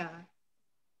Marina.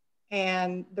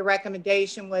 And the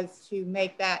recommendation was to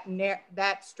make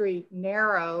that street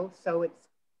narrow, so it's,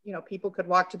 you know, people could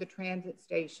walk to the transit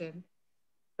station.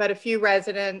 But a few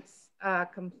residents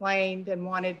complained and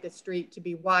wanted the street to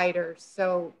be wider.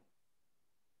 So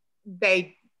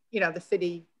they, you know, the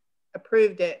city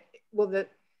approved it. Will the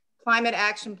climate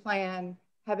action plan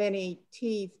have any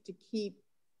teeth to keep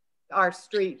our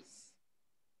streets,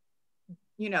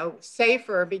 you know,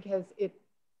 safer? Because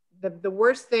the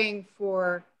worst thing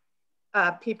for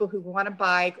people who want to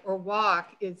bike or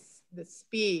walk is the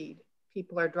speed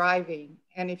people are driving.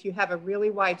 And if you have a really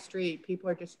wide street, people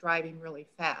are just driving really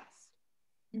fast.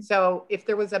 So if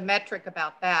there was a metric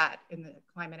about that in the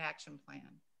climate action plan.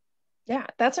 Yeah,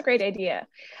 that's a great idea.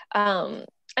 And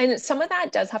some of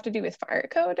that does have to do with fire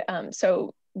code.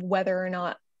 So whether or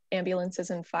not ambulances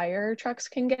and fire trucks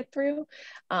can get through.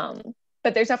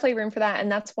 But there's definitely room for that.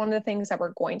 And that's one of the things that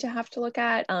we're going to have to look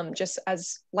at, just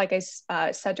as, like I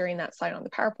said during that slide on the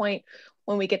PowerPoint,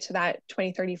 when we get to that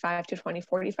 2035 to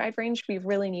 2045 range, we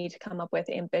really need to come up with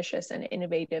ambitious and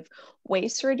innovative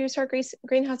ways to reduce our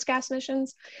greenhouse gas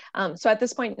emissions. So at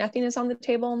this point, nothing is on the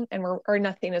table, or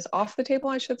nothing is off the table,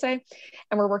 I should say.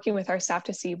 And we're working with our staff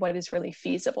to see what is really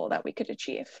feasible that we could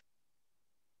achieve.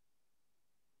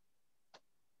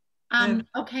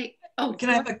 Okay. Oh, can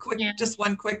I have a quick, just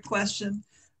one quick question?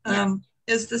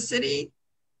 Is the city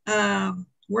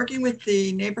working with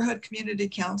the neighborhood community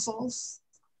councils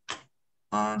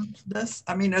on this?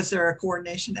 I mean, is there a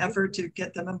coordination effort to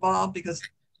get them involved? Because,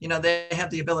 you know, they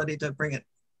have the ability to bring it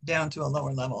down to a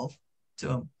lower level,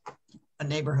 to a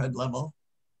neighborhood level.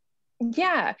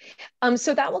 Yeah,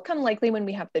 so that will come likely when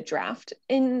we have the draft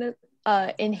in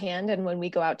hand, and when we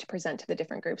go out to present to the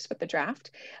different groups with the draft.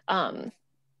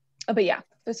 But yeah,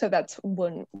 so that's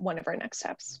one of our next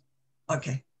steps.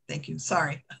 Okay, thank you.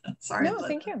 Sorry. Sorry. No,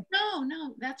 thank you.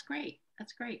 No, that's great.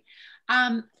 That's great.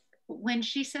 When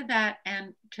she said that,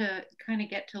 and to kind of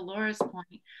get to Laura's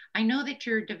point, I know that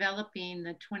you're developing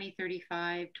the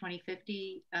 2035,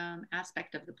 2050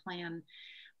 aspect of the plan,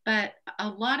 but a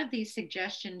lot of these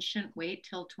suggestions shouldn't wait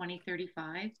till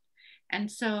 2035.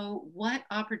 And so what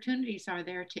opportunities are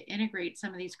there to integrate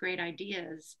some of these great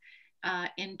ideas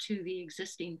into the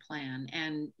existing plan,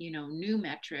 and, you know, new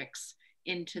metrics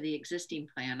into the existing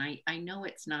plan? I know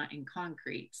it's not in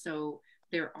concrete, so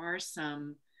there are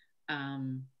some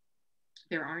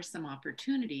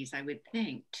opportunities, I would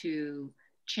think, to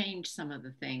change some of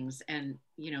the things and,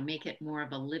 you know, make it more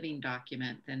of a living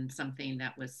document than something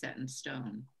that was set in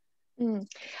stone.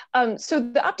 So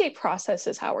the update process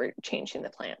is how we're changing the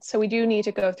plan. So we do need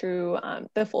to go through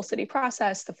the full city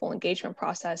process, the full engagement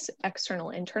process,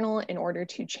 external, internal, in order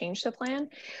to change the plan.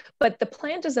 But the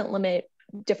plan doesn't limit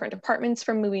different departments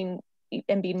from moving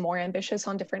and being more ambitious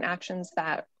on different actions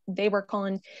that they work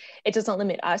on. It doesn't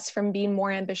limit us from being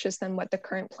more ambitious than what the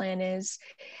current plan is.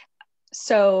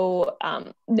 So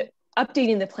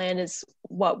updating the plan is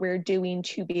what we're doing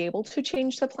to be able to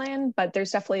change the plan, but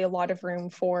there's definitely a lot of room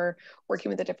for working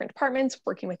with the different departments,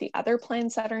 working with the other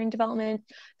plans that are in development.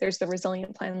 There's the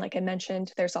resilient plan, like I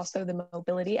mentioned. There's also the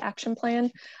mobility action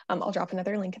plan. I'll drop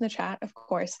another link in the chat, of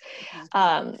course.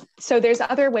 So there's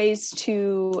other ways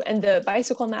to, and the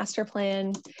bicycle master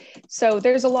plan. So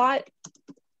there's a lot.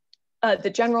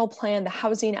 The general plan, the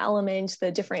housing element,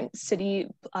 the different city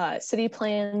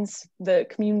plans, the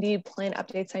community plan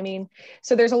updates, I mean.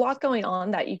 So there's a lot going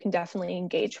on that you can definitely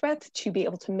engage with to be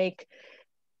able to make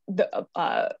the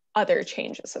other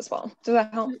changes as well. Does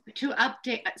that help? To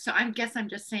update, so I guess I'm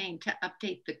just saying to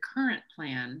update the current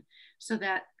plan so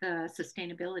that the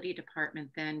sustainability department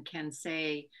then can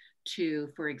say to,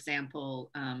 for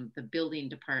example, the building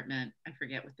department, I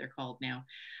forget what they're called now,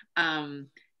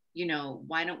 you know,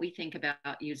 why don't we think about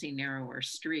using narrower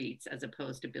streets as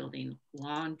opposed to building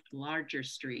larger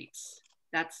streets?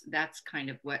 That's kind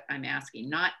of what I'm asking,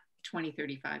 not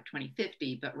 2035,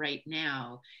 2050, but right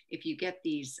now, if you get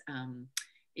these,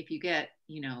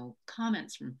 you know,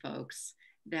 comments from folks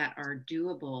that are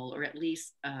doable or at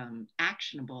least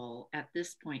actionable at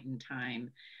this point in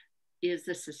time, is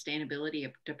the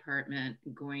sustainability department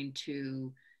going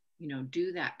to, you know,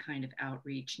 do that kind of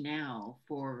outreach now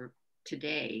for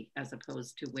today as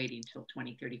opposed to waiting till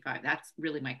 2035? That's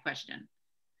really my question.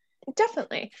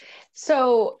 Definitely.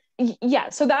 So yeah,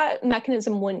 so that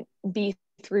mechanism wouldn't be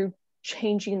through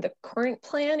changing the current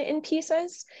plan in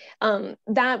pieces.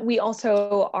 That we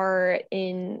also are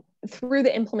in through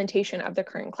the implementation of the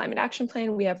current climate action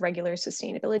plan, we have regular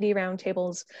sustainability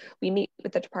roundtables. We meet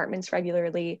with the departments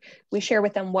regularly. We share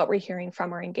with them what we're hearing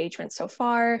from our engagement so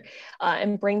far,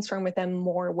 and brainstorm with them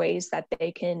more ways that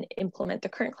they can implement the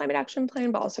current climate action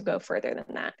plan, but also go further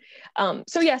than that.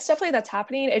 So yes, definitely that's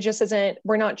happening. It just isn't,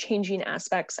 we're not changing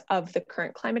aspects of the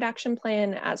current climate action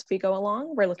plan as we go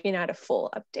along. We're looking at a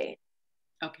full update.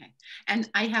 Okay, and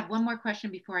I have one more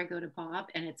question before I go to Bob,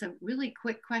 and it's a really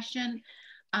quick question.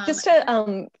 Just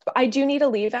to, I do need to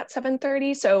leave at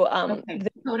 7:30, so okay, this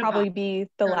will probably be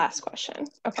the last question.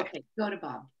 Okay. Okay, go to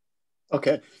Bob.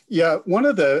 Okay, yeah,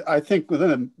 I think one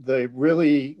of the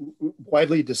really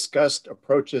widely discussed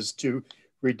approaches to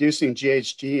reducing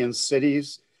GHG in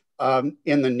cities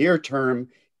in the near term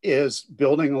is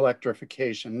building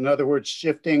electrification. In other words,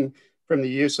 shifting from the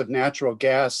use of natural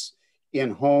gas in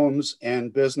homes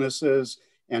and businesses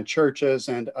and churches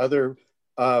and other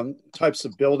types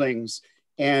of buildings.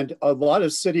 And a lot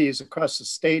of cities across the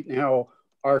state now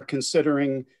are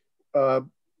considering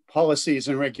policies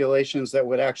and regulations that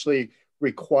would actually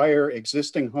require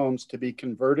existing homes to be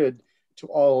converted to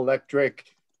all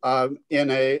electric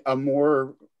in a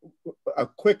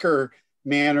quicker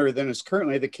manner than is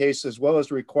currently the case, as well as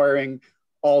requiring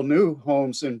all new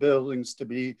homes and buildings to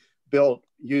be built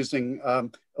using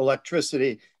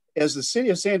electricity. Has the city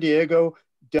of San Diego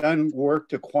done work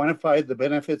to quantify the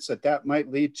benefits that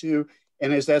might lead to?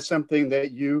 And is that something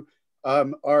that you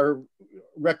are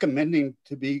recommending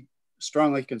to be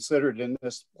strongly considered in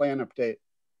this plan update?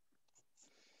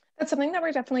 That's something that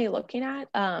we're definitely looking at,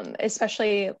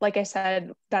 especially, like I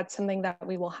said, that's something that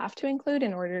we will have to include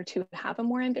in order to have a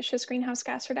more ambitious greenhouse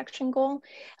gas reduction goal.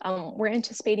 We're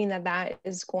anticipating that that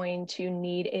is going to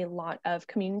need a lot of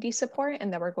community support,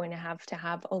 and that we're going to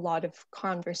have a lot of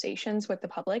conversations with the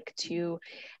public to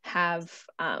have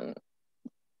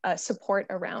support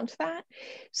around that.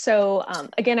 So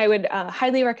again, I would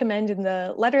highly recommend in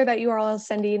the letter that you are all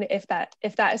sending, if that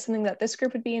is something that this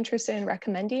group would be interested in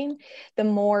recommending, the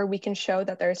more we can show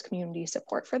that there's community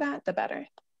support for that, the better.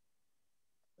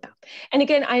 Yeah. And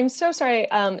again, I'm so sorry.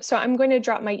 So I'm going to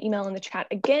drop my email in the chat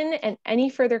again, and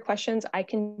any further questions I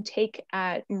can take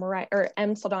at Moriah or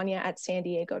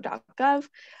msaldaña@sandiego.gov.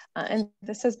 And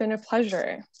this has been a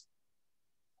pleasure.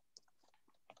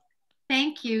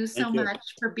 Thank you so much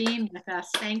for being with us.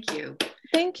 Thank you.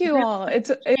 Thank you all. It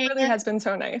really has been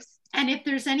so nice. And if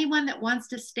there's anyone that wants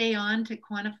to stay on to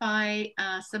quantify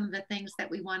some of the things that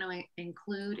we want to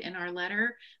include in our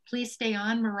letter, please stay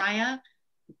on. Moriah,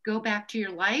 go back to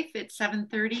your life. It's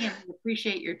 7:30 and we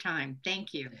appreciate your time.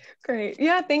 Thank you. Great.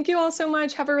 Yeah, thank you all so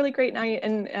much. Have a really great night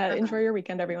and enjoy your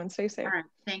weekend, everyone. Stay safe. All right.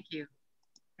 Thank you.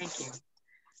 Thank you.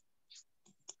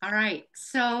 All right,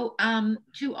 so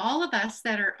to all of us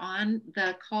that are on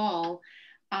the call,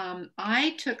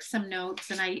 I took some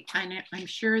notes, and I'm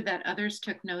sure that others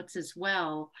took notes as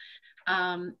well,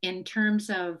 in terms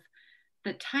of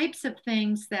the types of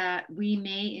things that we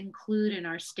may include in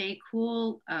our Stay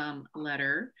Cool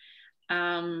letter.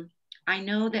 I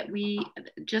know that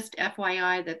just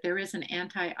FYI, that there is an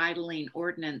anti-idling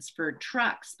ordinance for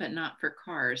trucks, but not for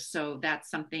cars. So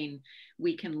that's something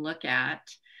we can look at.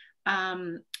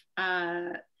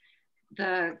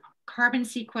 The carbon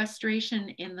sequestration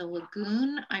in the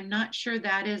lagoon, I'm not sure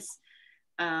that is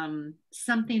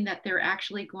something that they're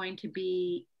actually going to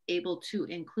be able to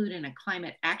include in a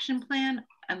climate action plan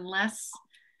unless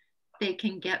they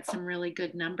can get some really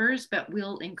good numbers, but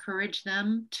we'll encourage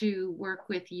them to work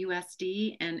with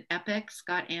USD and EPIC,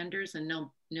 Scott Anders and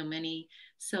Nomeni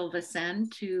Silva-Sen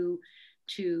to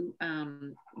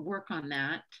work on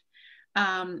that.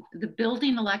 The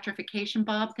building electrification,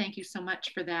 Bob, thank you so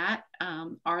much for that.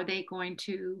 Are they going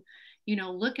to,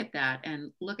 look at that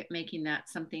and look at making that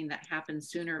something that happens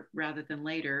sooner rather than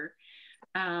later?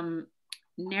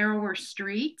 Narrower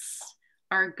streets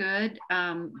are good.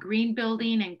 Green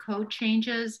building and code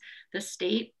changes. The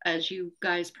state, as you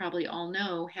guys probably all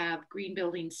know, have green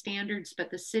building standards,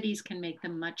 but the cities can make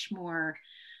them much more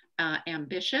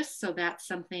ambitious. So that's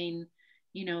something,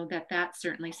 that's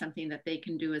certainly something that they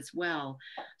can do as well.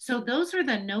 So those are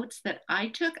the notes that I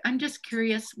took. I'm just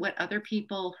curious what other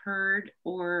people heard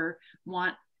or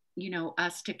want,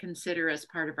 us to consider as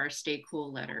part of our Stay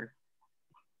Cool letter.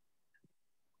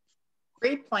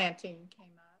 Tree planting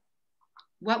came up.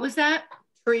 What was that?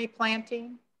 Tree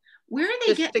planting. Where are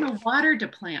they getting the water to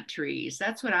plant trees?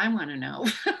 That's what I want to know.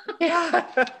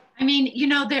 Yeah. I mean,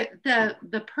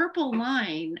 the purple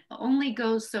line only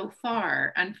goes so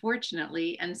far,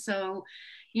 unfortunately. And so,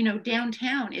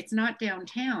 downtown, it's not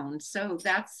downtown. So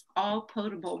that's all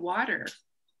potable water.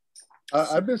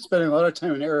 I've been spending a lot of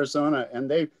time in Arizona, and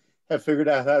they have figured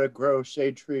out how to grow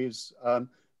shade trees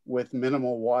with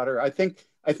minimal water. I think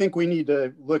we need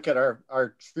to look at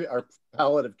our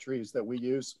palette of trees that we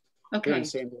use here in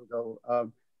San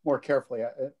Diego more carefully.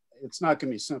 It's not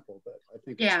going to be simple, but I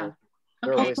think it's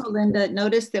Also, Linda,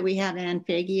 notice that we have Ann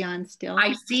Faggy on still.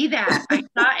 I see that. I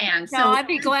saw Ann. So I'd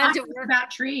be glad to work about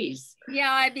trees.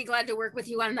 Yeah, I'd be glad to work with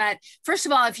you on that. First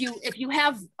of all, if you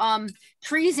have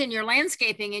trees in your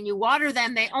landscaping and you water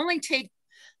them, they only take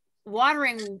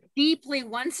watering deeply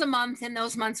once a month in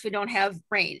those months we don't have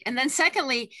rain. And then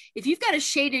secondly, if you've got a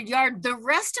shaded yard, the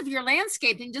rest of your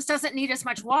landscaping just doesn't need as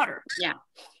much water. Yeah.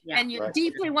 And you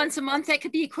deeply once a month, that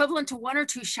could be equivalent to 1 or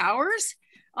 2 showers.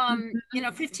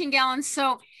 15 gallons.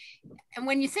 So, and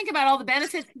when you think about all the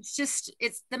benefits,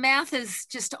 the math is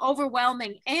just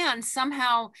overwhelming. And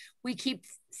somehow we keep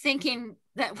thinking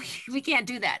that we can't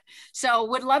do that. So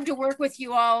would love to work with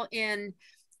you all in,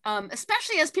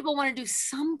 especially as people want to do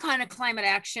some kind of climate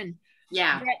action.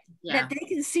 That they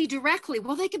can see directly.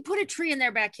 Well, they can put a tree in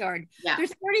their backyard.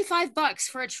 There's $35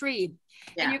 for a tree.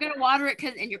 And you're going to water it,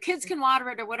 and your kids can water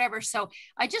it or whatever. So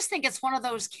I just think it's one of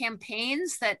those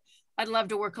campaigns that I'd love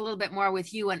to work a little bit more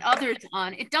with you and others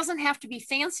on. It doesn't have to be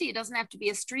fancy. It doesn't have to be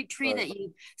a street tree that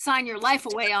you sign your life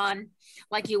away on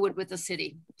like you would with the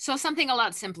city. So something a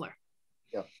lot simpler.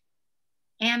 Yeah.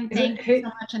 And thank you so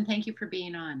much. And thank you for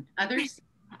being on. Others?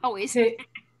 Always. Hey,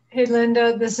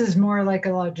 Linda, this is more like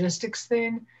a logistics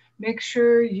thing. Make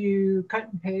sure you cut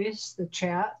and paste the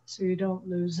chat so you don't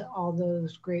lose all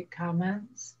those great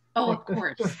comments. Oh, of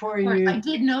course. I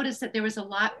did notice that there was a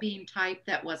lot being typed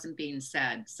that wasn't being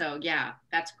said. So yeah,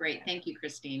 that's great. Thank you,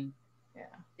 Christine. Yeah.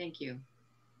 Thank you.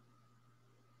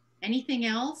 Anything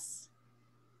else?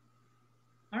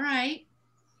 All right.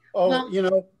 Oh,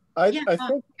 well, I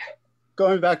think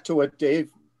going back to what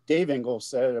Dave Ingle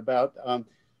said about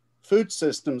food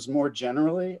systems more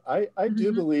generally, I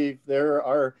do believe there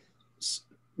are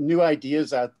new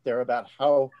ideas out there about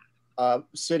how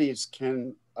cities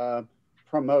can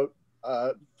promote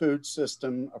food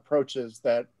system approaches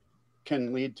that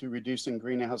can lead to reducing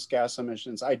greenhouse gas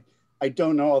emissions. I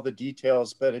don't know all the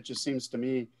details, but it just seems to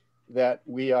me that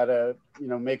we ought to,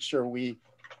 make sure we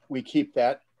keep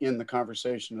that in the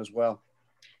conversation as well.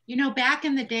 Back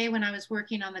in the day when I was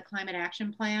working on the climate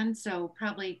action plan, so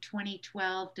probably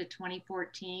 2012 to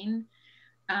 2014,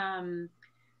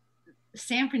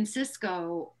 San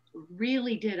Francisco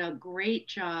really did a great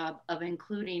job of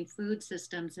including food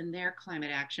systems in their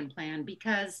climate action plan,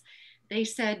 because they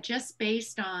said just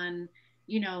based on,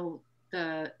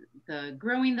 the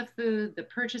growing the food, the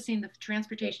purchasing, the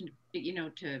transportation,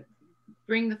 to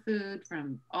bring the food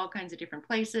from all kinds of different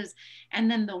places,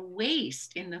 and then the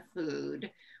waste in the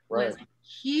food was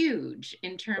huge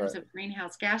in terms of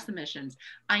greenhouse gas emissions.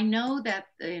 I know that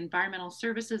the Environmental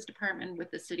Services Department with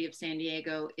the City of San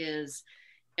Diego is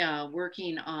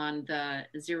working on the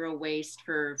zero waste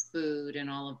for food and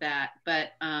all of that. But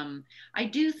I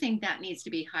do think that needs to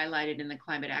be highlighted in the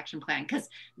climate action plan, because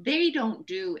they don't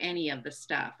do any of the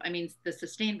stuff. I mean, the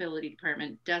sustainability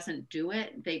department doesn't do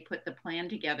it. They put the plan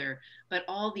together, but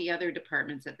all the other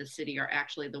departments at the city are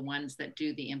actually the ones that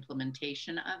do the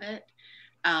implementation of it.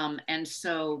 And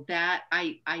so that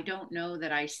I don't know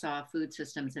that I saw food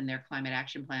systems in their climate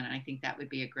action plan. And I think that would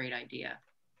be a great idea.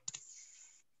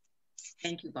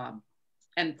 Thank you, Bob.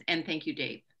 And thank you,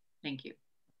 Dave. Thank you.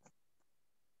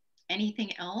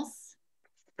 Anything else?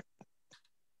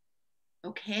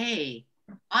 Okay,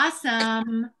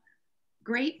 awesome.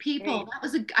 Great people. That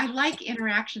was I like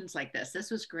interactions like this. This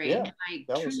was great. Yeah, and I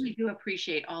truly do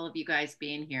appreciate all of you guys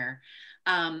being here.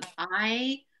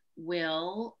 I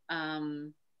will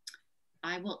end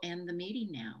the meeting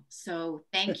now. So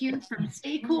thank you.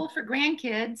 Stay cool for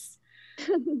grandkids.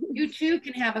 You too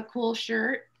can have a cool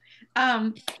shirt.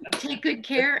 Take good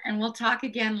care, and we'll talk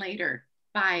again later.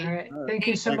 Bye. All right. Thank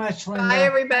you so much, Linda. Bye,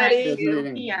 everybody.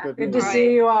 Good meeting. Good to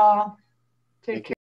see you all. Take care.